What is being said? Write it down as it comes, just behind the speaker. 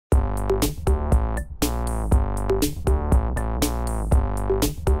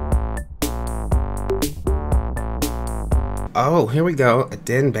Oh, here we go. A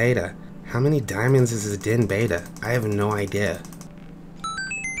den beta. How many diamonds is a den beta? I have no idea.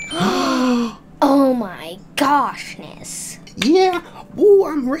 Oh my goshness. Yeah, woo,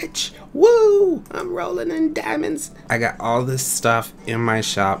 I'm rich. Woo, I'm rolling in diamonds. I got all this stuff in my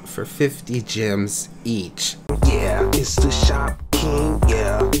shop for 50 gems each. Yeah, it's the Shopking.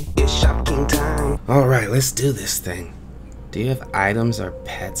 Yeah, it's Shopking time. All right, let's do this thing. Do you have items or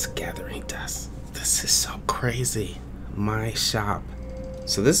pets gathering dust? This is so crazy. My shop.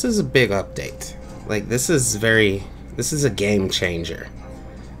 So this is a big update. Like, this is a game changer.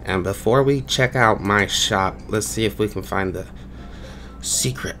 And before we check out my shop, let's see if we can find the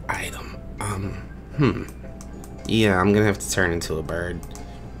secret item. Yeah, I'm gonna have to turn into a bird.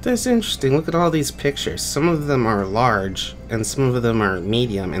 That's interesting. Look at all these pictures. Some of them are large, and some of them are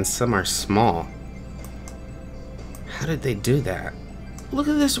medium, and some are small. How did they do that? Look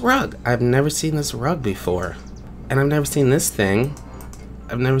at this rug. I've never seen this rug before. And I've never seen this thing.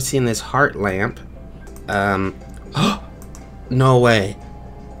 I've never seen this heart lamp. No way.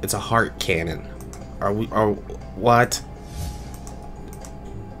 It's a heart cannon. What?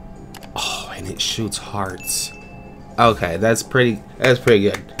 Oh, and it shoots hearts. Okay, that's pretty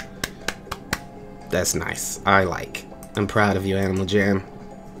good. That's nice. I'm proud of you, Animal Jam.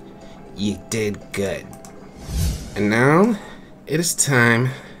 You did good. And now, it is time.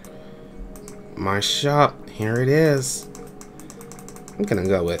 My shop, here it is. I'm gonna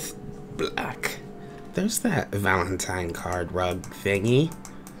go with black. There's that Valentine card rug thingy.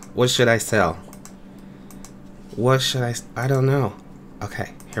 What should I sell? I don't know.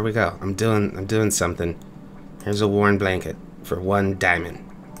 Okay, here we go. I'm doing something. Here's a worn blanket for 1 diamond.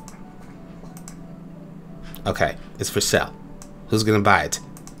 Okay, it's for sale. Who's gonna buy it?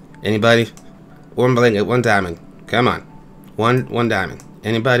 Anybody? Worn blanket, 1 diamond. Come on. One diamond.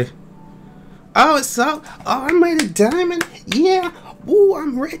 Anybody? Oh, it's so. Oh, I made a diamond. Yeah. Woo,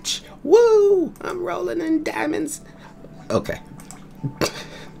 I'm rich. Woo, I'm rolling in diamonds. Okay.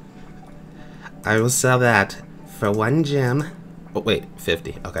 I will sell that for 1 gem. Oh, wait,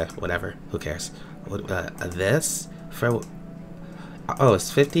 50. Okay, whatever. Who cares? This for. Oh,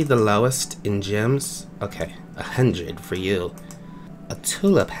 is 50 the lowest in gems? Okay, 100 for you. A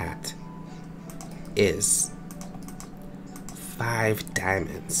tulip hat is 5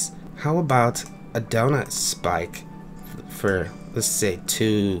 diamonds. How about a donut spike for, let's say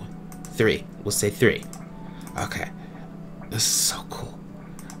 3. We'll say 3. Okay. This is so cool.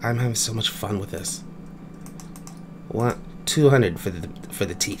 I'm having so much fun with this. 200 for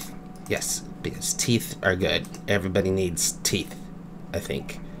the teeth. Yes, because teeth are good. Everybody needs teeth, I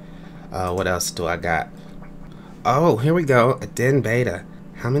think. What else do I got? Oh, here we go. A den beta.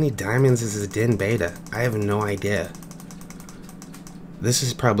 How many diamonds is a den beta? I have no idea. This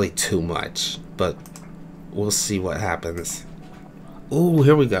is probably too much, but we'll see what happens. Ooh,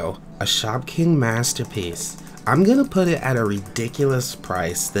 here we go. A Shopking masterpiece. I'm gonna put it at a ridiculous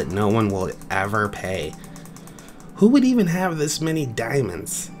price that no one will ever pay. Who would even have this many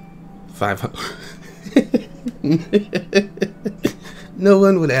diamonds? 500. No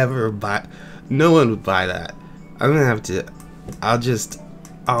one would buy that. I'm gonna have to.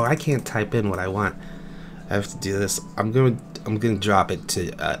 Oh, I can't type in what I want. I have to do this. I'm gonna drop it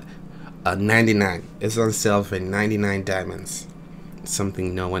to 99. It's on sale for 99 diamonds.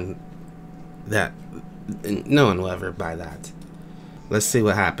 Something no one will ever buy that. Let's see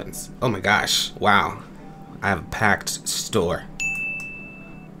what happens. Oh my gosh! Wow, I have a packed store.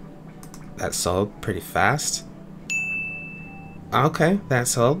 That sold pretty fast. Okay, that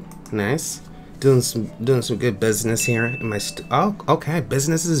sold. Nice. Doing some good business here in my store. Oh, okay.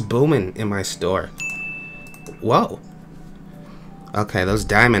 Business is booming in my store. Whoa. Okay, those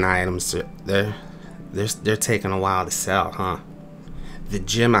diamond items they're taking a while to sell, huh? The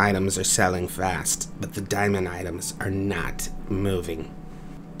gem items are selling fast, but the diamond items are not moving.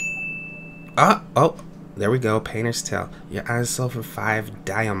 Oh, there we go. Painter's tale. Your eyes sold for 5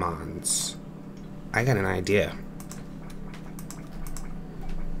 diamonds. I got an idea.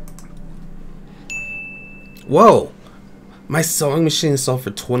 Whoa! My sewing machine sold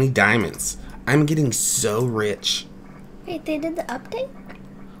for 20 diamonds. I'm getting so rich. Wait, they did the update?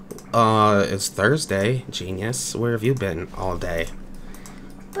 It's Thursday, genius. Where have you been all day?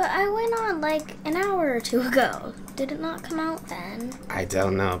 But I went on like an hour or 2 ago. Did it not come out then? I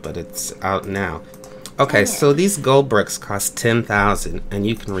don't know, but it's out now. Okay, so these gold bricks cost 10,000, and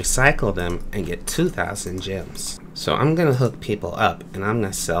you can recycle them and get 2,000 gems. So I'm gonna hook people up, and I'm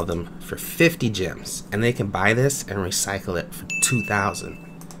gonna sell them for 50 gems, and they can buy this and recycle it for 2,000.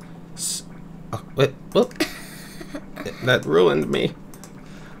 So, oh, wait, whoop. That ruined me.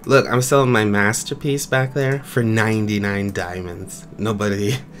 Look, I'm selling my masterpiece back there for 99 diamonds.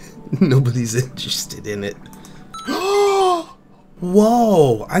 Nobody's interested in it.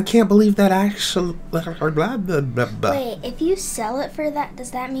 Whoa! I can't believe that actually. Blah, blah, blah, blah. Wait, if you sell it for that, does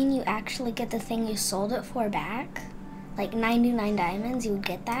that mean you actually get the thing you sold it for back? Like 99 diamonds, you would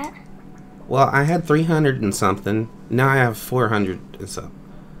get that? Well, I had 300 and something. Now I have 400 and something.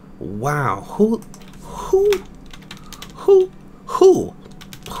 Wow. Who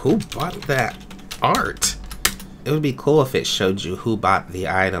bought that art? It would be cool if it showed you who bought the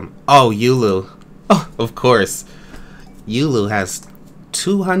item. Oh, Yulu. Oh, of course. Yulu has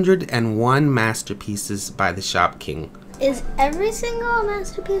 201 masterpieces by the Shopking. Is every single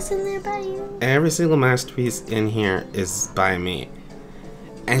masterpiece in there by you? Every single masterpiece in here is by me.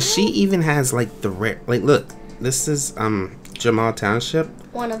 And she even has like the rare, like look, this is Jamal Township.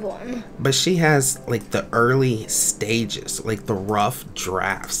 One of one. But she has like the early stages, like the rough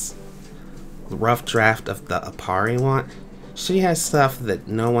drafts. The rough draft of the Apari one. She has stuff that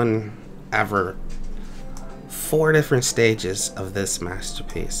no one ever. 4 different stages of this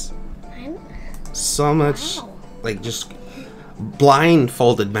masterpiece. So much, wow. like just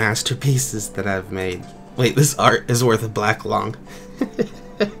blindfolded masterpieces that I've made. Wait, this art is worth a black lung.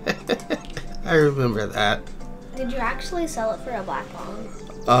 I remember that. Did you actually sell it for a black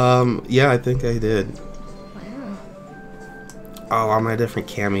lung? Yeah, I think I did. Wow. Oh, all my different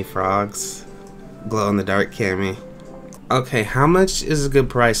cami frogs. Glow in the dark cami. Okay, how much is a good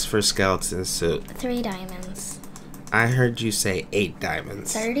price for a skeleton suit? 3 diamonds. I heard you say 8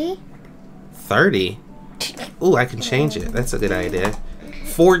 diamonds. 30? 30? Ooh, I can change it. That's a good idea.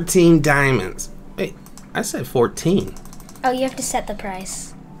 14 diamonds. Wait, I said 14. Oh, you have to set the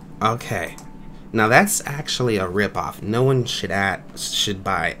price. Okay. Now that's actually a ripoff. No one should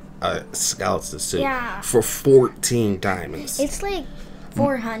buy a skeleton suit for 14 diamonds. It's like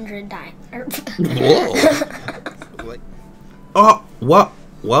 400 diamonds. Whoa. Oh, what?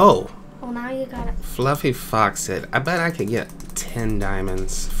 Whoa. Well, now you got it. Fluffy Fox said, I bet I could get 10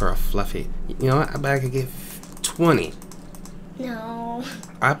 diamonds for a Fluffy. You know what? I bet I could get 20. No.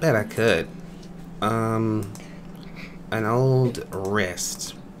 I bet I could. An old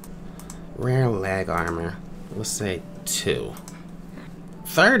wrist. Rare leg armor. Let's say 2.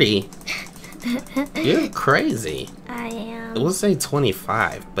 30? You're crazy. I am. We'll say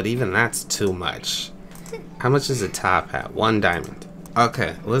 25, but even that's too much. How much is a top hat? 1 diamond.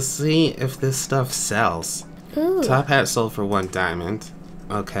 Okay, let's see if this stuff sells. Ooh. Top hat sold for 1 diamond.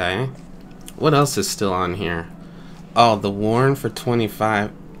 Okay. What else is still on here? Oh, the worn for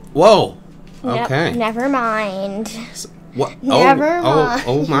 25. Whoa! Okay. Yep, never mind. What? Never mind.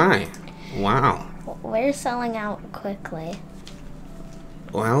 Oh my. Wow. We're selling out quickly.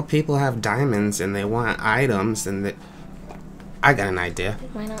 Well, people have diamonds and they want items and I got an idea.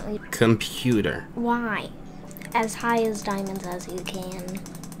 Why don't we? Computer. Why? As high as diamonds as you can.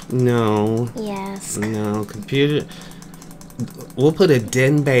 No. Yes. No, computer. We'll put a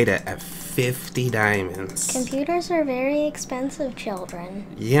den beta at 50 diamonds. Computers are very expensive, children.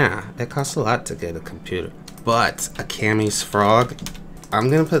 Yeah, it costs a lot to get a computer. But a Cammy's frog, I'm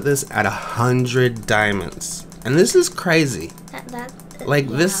gonna put this at 100 diamonds. And this is crazy.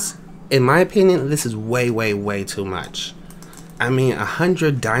 This, in my opinion, this is way too much. I mean,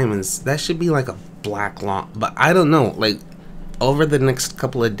 100 diamonds, that should be like a black long. But I don't know, like, over the next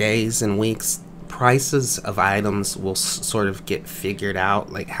couple of days and weeks, prices of items will sort of get figured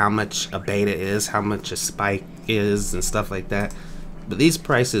out, like how much a beta is, how much a spike is, and stuff like that. But these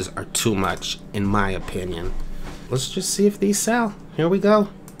prices are too much, in my opinion. Let's just see if these sell. Here we go.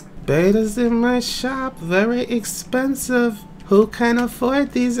 Betas in my shop, very expensive. Who can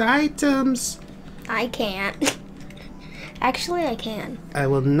afford these items? I can't. Actually, I can. I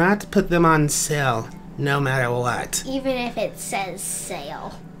will not put them on sale, no matter what. Even if it says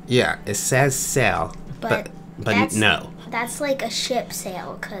sale. Yeah, it says sale, but no. That's like a ship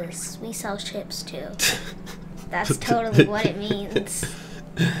sale, because we sell ships too. That's totally what it means.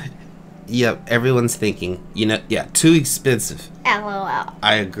 Yep, everyone's thinking, yeah, too expensive. LOL.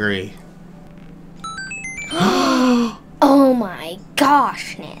 I agree. Oh my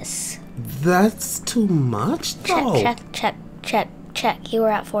goshness. That's too much, though. Check. You were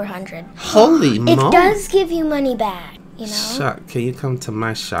at 400. Holy moly. It does give you money back, you know? Shop, can you come to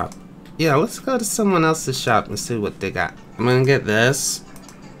my shop? Yeah, let's go to someone else's shop and see what they got. I'm gonna get this.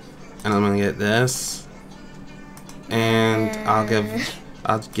 And I'm gonna get this. And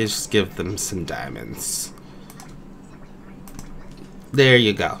I'll just give them some diamonds. There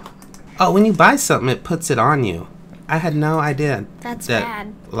you go. Oh, when you buy something, it puts it on you. I had no idea That's that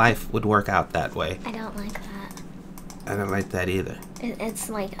bad. life would work out that way. I don't like that. I don't like that either. It's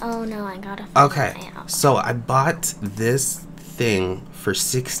like, oh no, I gotta find Okay, my out. so I bought this thing for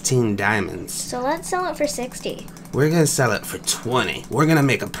 16 diamonds. So let's sell it for 60. We're gonna sell it for 20. We're gonna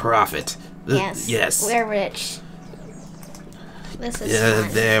make a profit. Yes. Yes. We're rich. This is Yeah,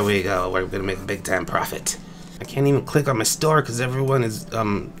 fun. there we go. We're gonna make a big time profit. I can't even click on my store because everyone is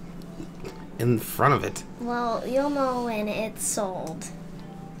in front of it. Well, you'll know when it's sold.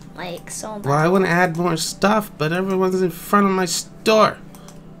 Like, sold Well, I out. want to add more stuff, but everyone's in front of my store.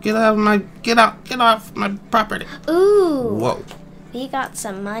 Get off my property. Ooh! Whoa. We got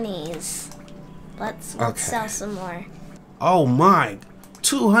some monies. Let's Okay. sell some more. Oh my.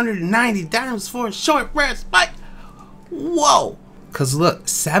 290 diamonds for a short rare spike. Whoa. Cause look,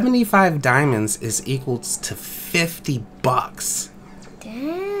 75 diamonds is equals to 50 bucks.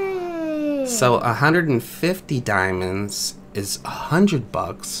 Dang. So 150 diamonds is 100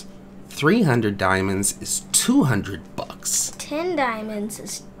 bucks. 300 diamonds is 200 bucks. 10 diamonds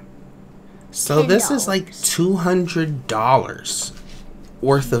is So this is $10. like $200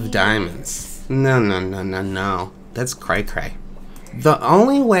 worth of diamonds. No. That's cray. The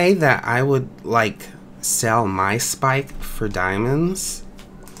only way that I would like sell my spike for diamonds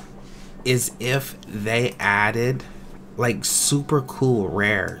is if they added like super cool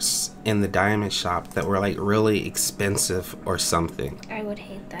rares in the diamond shop that were like really expensive or something. I would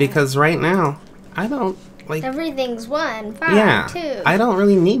hate that. Because right now, I don't like. Everything's 1, 5, Yeah, 2. I don't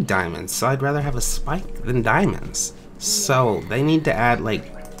really need diamonds, so I'd rather have a spike than diamonds. So they need to add like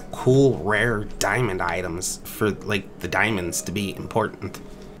cool rare diamond items for like the diamonds to be important.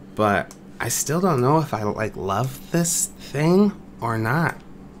 But I still don't know if I like love this thing or not.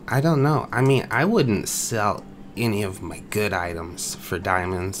 I don't know. I mean, I wouldn't sell any of my good items for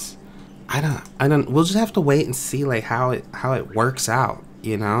diamonds. I don't we'll just have to wait and see like how it works out,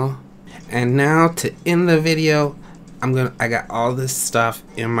 you know? And now to end the video, I got all this stuff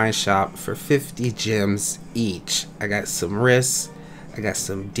in my shop for 50 gems each. I got some wrists, I got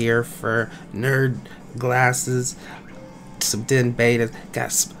some deer fur, nerd glasses, some den betas,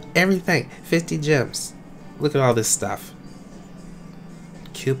 got everything, 50 gems. Look at all this stuff.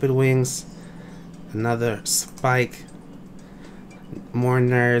 Cupid wings, another spike, more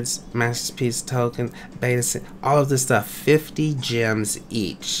nerds, masterpiece token, beta set, all of this stuff, 50 gems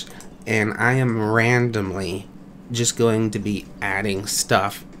each. And I am randomly just going to be adding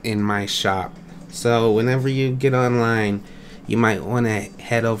stuff in my shop. So whenever you get online, you might want to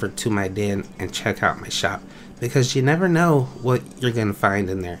head over to my den and check out my shop, because you never know what you're going to find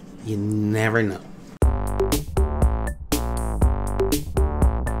in there. You never know.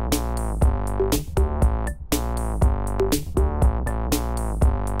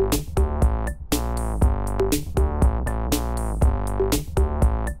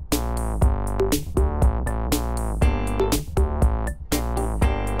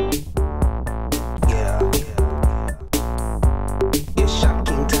 It's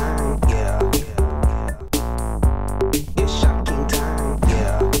shopking time, yeah. It's